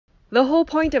The whole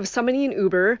point of summoning an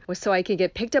Uber was so I could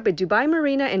get picked up at Dubai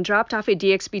Marina and dropped off at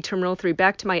DXB Terminal 3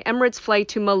 back to my Emirates flight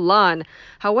to Milan.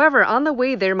 However, on the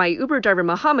way there, my Uber driver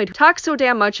Mohammed talked so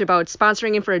damn much about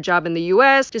sponsoring him for a job in the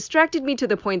US, distracted me to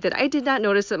the point that I did not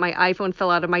notice that my iPhone fell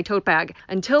out of my tote bag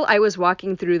until I was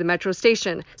walking through the metro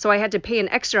station. So I had to pay an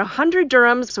extra 100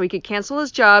 dirhams so he could cancel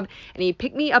his job, and he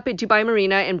picked me up at Dubai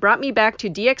Marina and brought me back to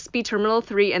DXB Terminal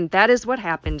 3, and that is what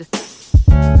happened.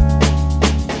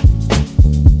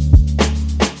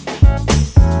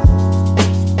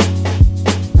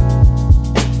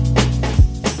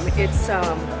 It's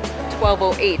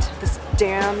 12:08. This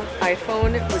damn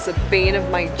iPhone was the bane of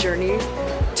my journey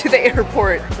to the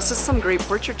airport. This is some great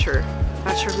portraiture.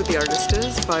 Not sure who the artist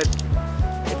is, but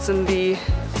it's in the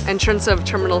entrance of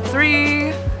Terminal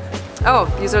 3.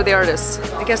 Oh, these are the artists.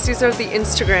 I guess these are the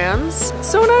Instagrams.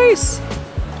 It's so nice!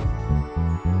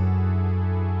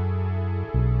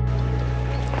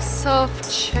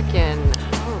 Self-check-in.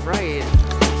 Alright.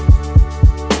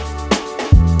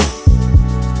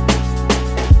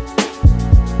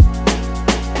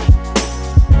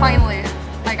 Finally,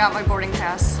 I got my boarding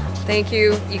pass. Thank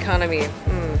you, economy.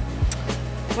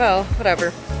 Well,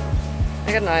 whatever.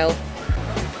 I got an aisle.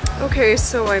 Okay,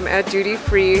 so I'm at duty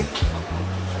free.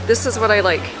 This is what I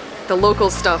like, the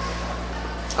local stuff.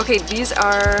 Okay, these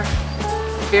are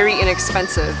very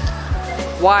inexpensive.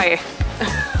 Why?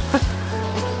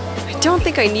 I don't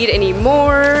think I need any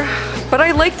more, but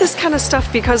I like this kind of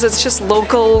stuff because it's just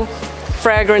local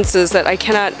fragrances that I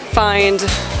cannot find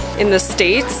in the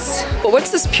States. But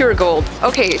what's this pure gold?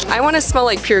 Okay, I want to smell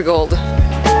like pure gold. I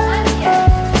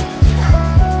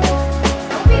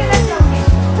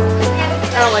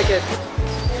don't like it.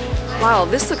 Wow,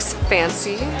 this looks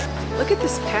fancy. Look at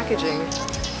this packaging.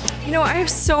 You know, I have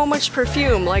so much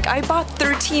perfume. Like, I bought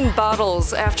 13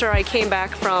 bottles after I came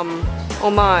back from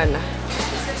Oman.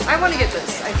 I want to get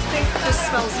this. I think this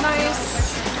smells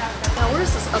nice. Now,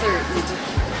 where's this other oud?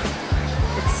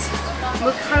 It's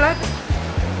Mukhalat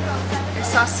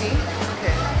Sassy.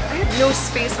 Okay. I have no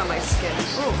space on my skin.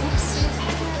 Oh, oops.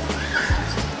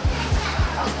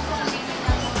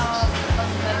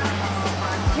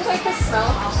 Do you like the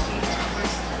smell?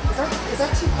 Is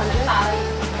that too pungent?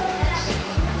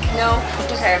 No?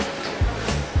 Okay.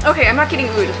 Okay, I'm not getting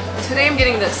oud. Today I'm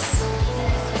getting this.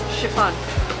 Chiffon.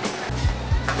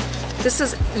 This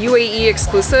is UAE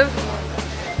exclusive.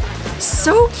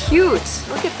 So cute.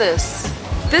 Look at this.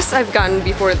 This I've gotten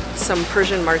before some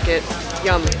Persian market.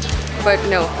 Yum. But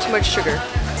no, too much sugar.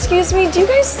 Excuse me, do you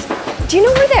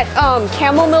know where that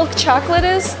camel milk chocolate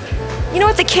is? You know,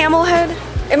 with the camel head?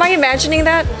 Am I imagining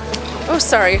that? Oh,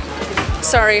 sorry.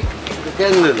 Sorry.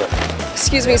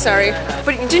 Excuse me, sorry.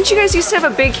 But didn't you guys used to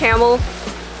have a big camel?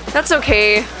 That's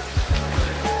okay.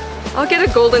 I'll get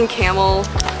a golden camel.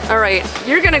 Alright,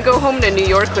 you're gonna go home to New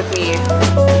York with me.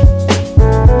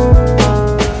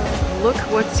 Look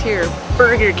what's here.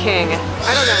 Burger King.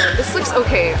 I don't know. This looks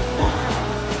okay.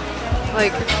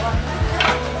 Like,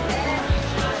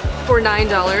 for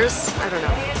 $9, I don't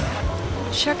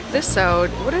know. Check this out.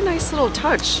 What a nice little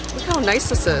touch. Look how nice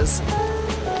this is.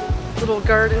 Little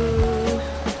garden.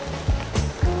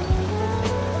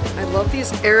 I love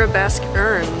these arabesque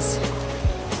urns.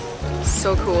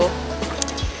 So cool.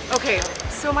 Okay,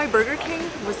 so my Burger King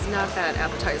was not that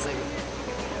appetizing.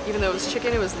 Even though it was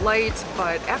chicken, it was light,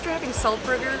 but after having salt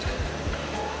burger,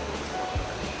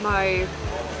 my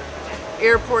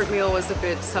airport meal was a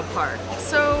bit subpar.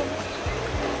 So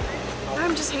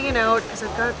I'm just hanging out because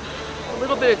I've got a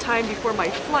little bit of time before my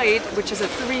flight, which is at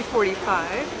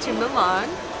 3:45 to Milan.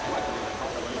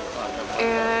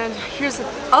 And here's the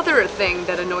other thing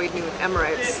that annoyed me with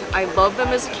Emirates. I love them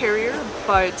as a carrier,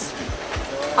 but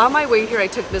on my way here I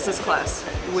took business class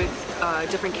with a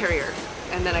different carrier,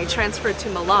 and then I transferred to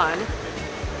Milan.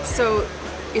 So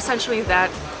essentially that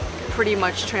pretty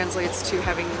much translates to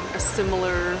having a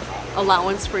similar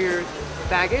allowance for your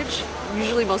baggage.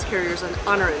 Usually most carriers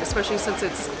honor it, especially since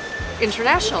it's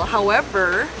international.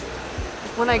 However,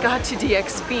 when I got to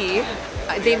DXB,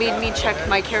 they made me check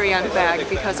my carry-on bag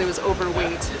because it was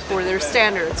overweight for their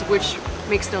standards, which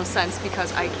makes no sense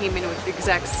because I came in with the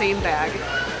exact same bag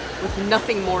with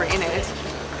nothing more in it.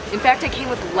 In fact, I came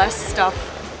with less stuff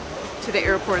to the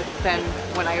airport than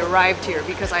when I arrived here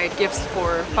because I had gifts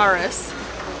for Faris.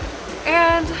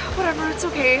 And whatever, it's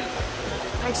okay.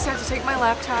 I just have to take my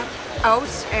laptop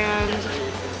out and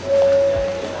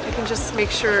I can just make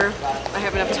sure I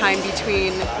have enough time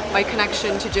between my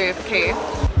connection to JFK.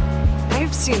 I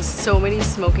have seen so many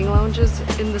smoking lounges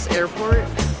in this airport.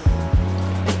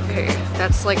 Okay,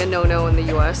 that's like a no-no in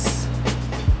the US.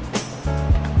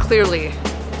 Clearly.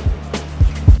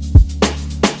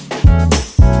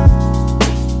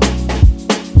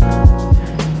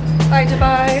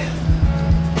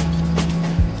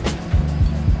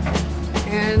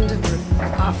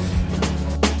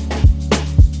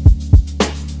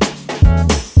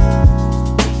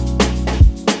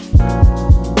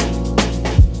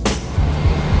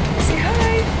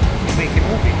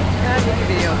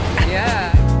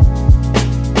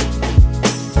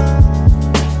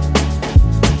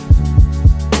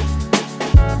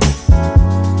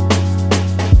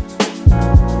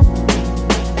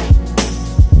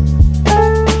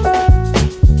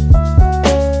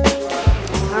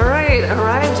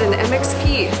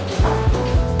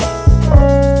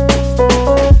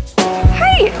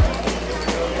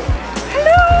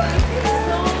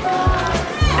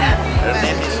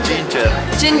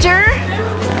 Ginger?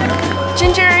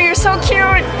 Ginger, you're so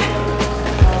cute!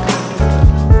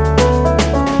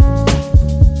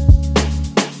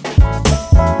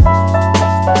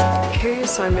 Okay,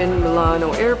 so I'm in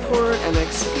Milano Airport,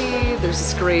 MXP. There's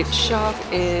this great shop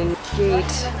in gate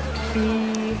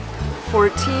B14.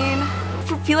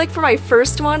 I feel like for my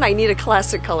first one, I need a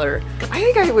classic color. I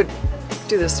think I would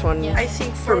do this one. I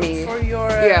think for me. For your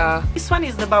yeah. This one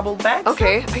is the bubble bag.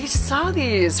 Okay, I saw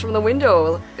these from the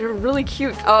window. They're really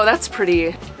cute. Oh, that's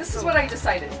pretty. This is what I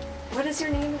decided. What is your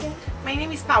name again? My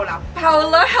name is Paola.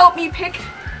 Paola, help me pick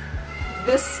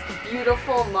this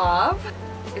beautiful mauve.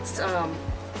 It's got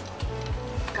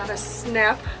a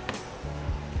snap.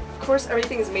 Of course,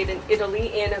 everything is made in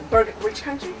Italy. In which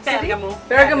country? Bergamo.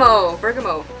 Bergamo.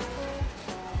 Bergamo.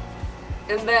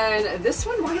 And then this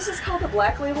one, why is this called the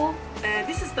black label?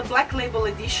 This is the black label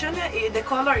edition. The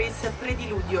color is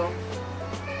Prediludio.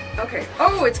 Okay.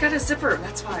 Oh, it's got a zipper.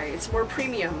 That's why. It's more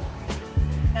premium.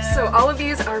 So all of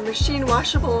these are machine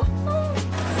washable. Oh,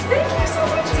 thank you so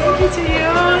much. Thank you to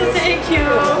you. Thank you.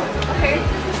 Okay.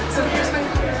 So here's my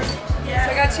card. Yes.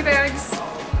 So I got 2 bags.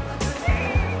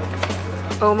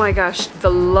 Oh my gosh, the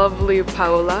lovely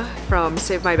Paola from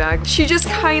Save My Bag. She just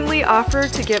kindly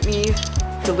offered to get me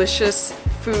delicious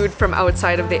food from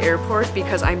outside of the airport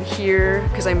because I'm here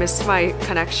because I missed my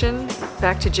connection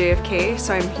back to JFK,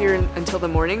 so I'm here until the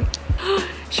morning.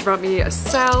 She brought me a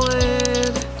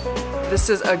salad. This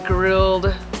is a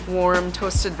grilled warm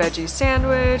toasted veggie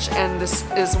sandwich, and this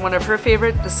is one of her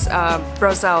favorite, this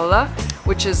brasaola,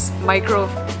 which is micro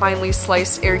finely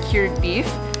sliced air-cured beef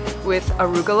with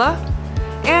arugula,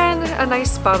 and a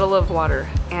nice bottle of water.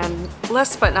 And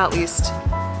last but not least,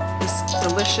 this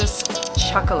delicious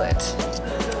chocolate.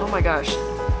 Oh my gosh,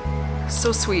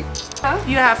 so sweet.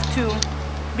 You have to,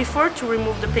 before to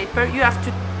remove the paper, you have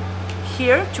to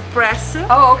here to press.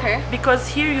 Oh, okay. Because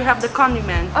here you have the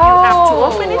condiment. Oh, you have to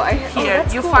open it. Here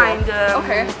you cool. Find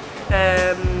okay.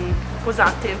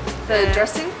 Posate. The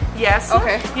dressing? Yes.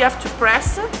 Okay. You have to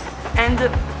press and.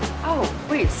 Oh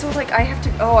wait, so like I have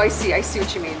to. Oh, I see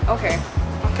what you mean. Okay.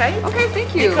 Okay. Okay,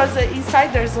 thank you. Because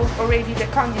inside there's already the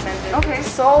condiment. Okay.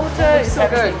 Salt. So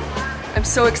good. I'm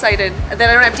so excited that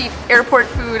I don't have to eat airport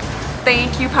food.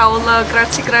 Thank you, Paola.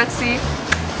 Grazie, grazie.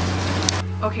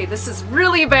 Okay, this is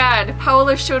really bad.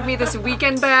 Paola showed me this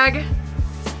weekend bag.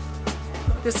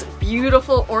 This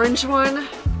beautiful orange one.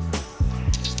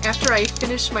 After I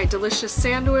finished my delicious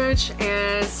sandwich,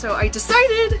 and so I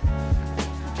decided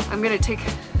I'm gonna take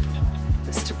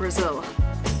this to Brazil.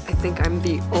 I think I'm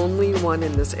the only one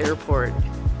in this airport.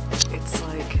 It's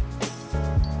like,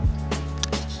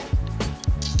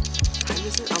 time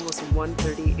is it? Almost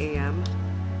 1:30 a.m.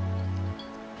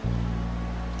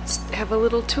 Let's have a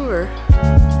little tour.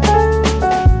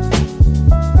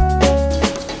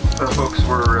 Folks,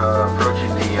 we're approaching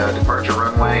the departure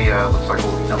runway. Looks like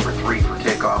we'll be number 3 for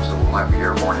takeoff, so we'll have you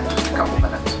airborne in just a couple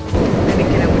minutes. I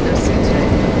didn't get a window seat today.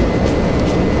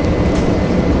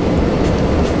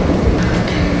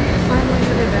 Finally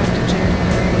headed back to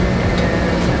JFK,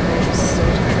 and I'm so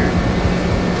tired.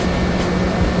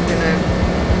 I'm gonna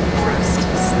rest,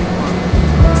 sleep on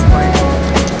this flight.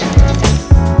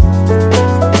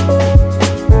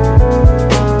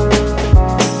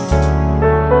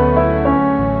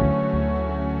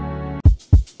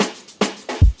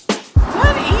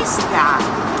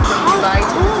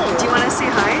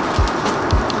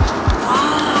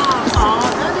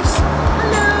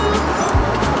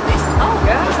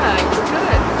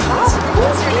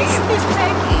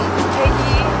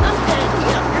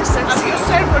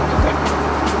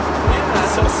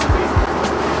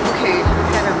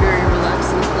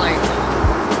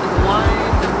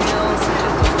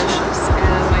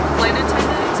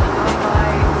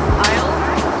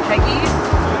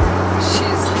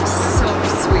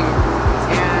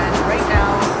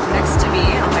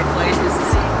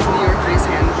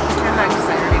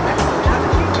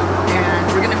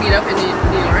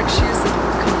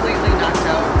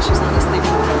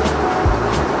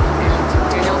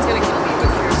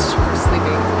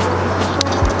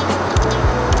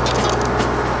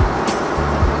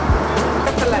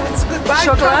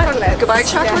 Chocolate. Goodbye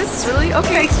chocolates? Yes. Really?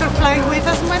 Okay. Thanks for flying with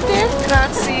us, my dear.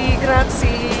 Grazie,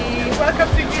 grazie. Welcome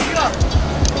to New York.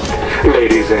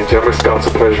 Ladies and gentlemen, it's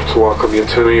a pleasure to welcome you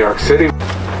to New York City.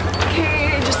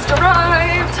 Okay, just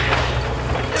arrived.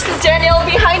 This is Danielle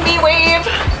behind me, wave.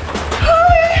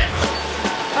 Hi.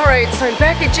 Alright, so I'm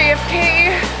back at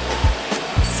JFK.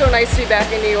 It's so nice to be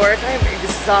back in New York. I am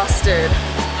exhausted.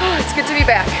 Oh, it's good to be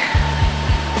back.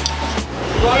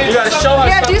 You gotta show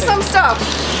us something. Do some stuff.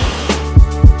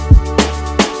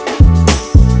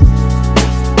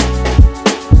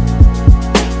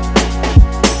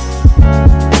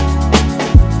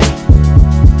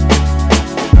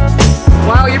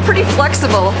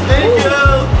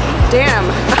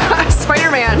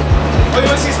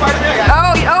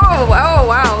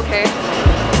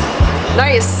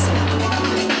 Nice.